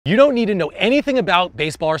You don't need to know anything about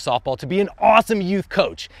baseball or softball to be an awesome youth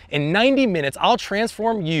coach. In 90 minutes, I'll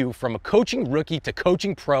transform you from a coaching rookie to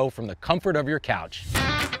coaching pro from the comfort of your couch.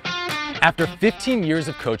 After 15 years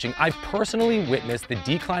of coaching, I've personally witnessed the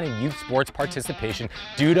decline in youth sports participation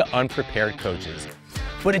due to unprepared coaches.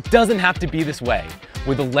 But it doesn't have to be this way.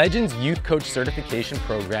 With the Legends Youth Coach Certification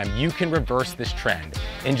Program, you can reverse this trend.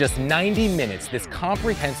 In just 90 minutes, this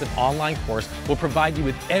comprehensive online course will provide you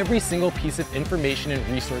with every single piece of information and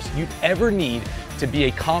resource you'd ever need to be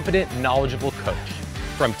a confident, knowledgeable coach.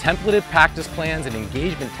 From templated practice plans and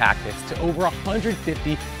engagement tactics to over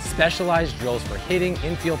 150 specialized drills for hitting,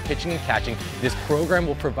 infield, pitching, and catching, this program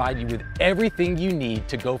will provide you with everything you need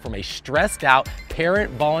to go from a stressed out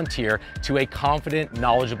parent volunteer to a confident,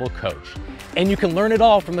 knowledgeable coach. And you can learn it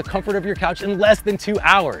all from the comfort of your couch in less than 2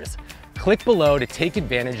 hours. Click below to take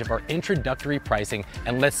advantage of our introductory pricing,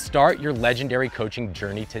 and let's start your legendary coaching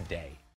journey today.